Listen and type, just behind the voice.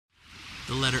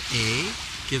The letter A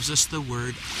gives us the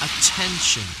word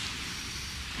attention.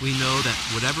 We know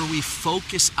that whatever we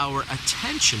focus our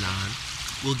attention on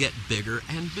will get bigger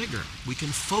and bigger. We can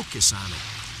focus on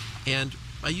it. And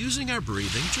by using our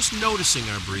breathing, just noticing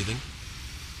our breathing,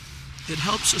 it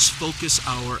helps us focus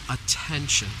our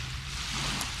attention.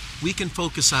 We can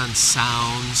focus on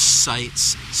sounds,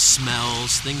 sights,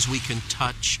 smells, things we can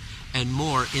touch, and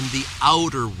more in the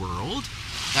outer world.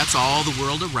 That's all the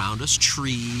world around us: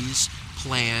 trees,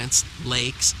 plants,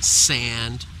 lakes,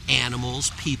 sand,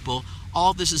 animals, people.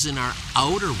 All this is in our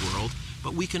outer world,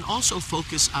 but we can also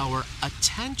focus our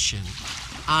attention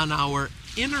on our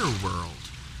inner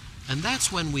world. And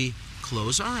that's when we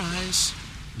close our eyes,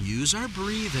 use our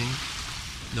breathing,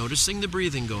 noticing the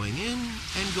breathing going in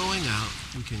and going out.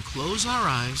 We can close our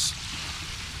eyes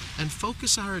and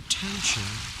focus our attention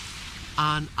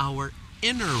on our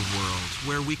inner world,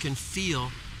 where we can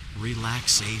feel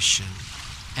relaxation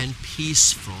and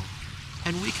peaceful,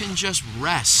 and we can just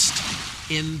rest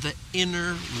in the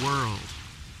inner world.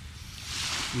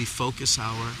 We focus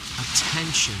our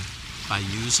attention by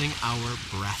using our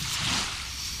breath.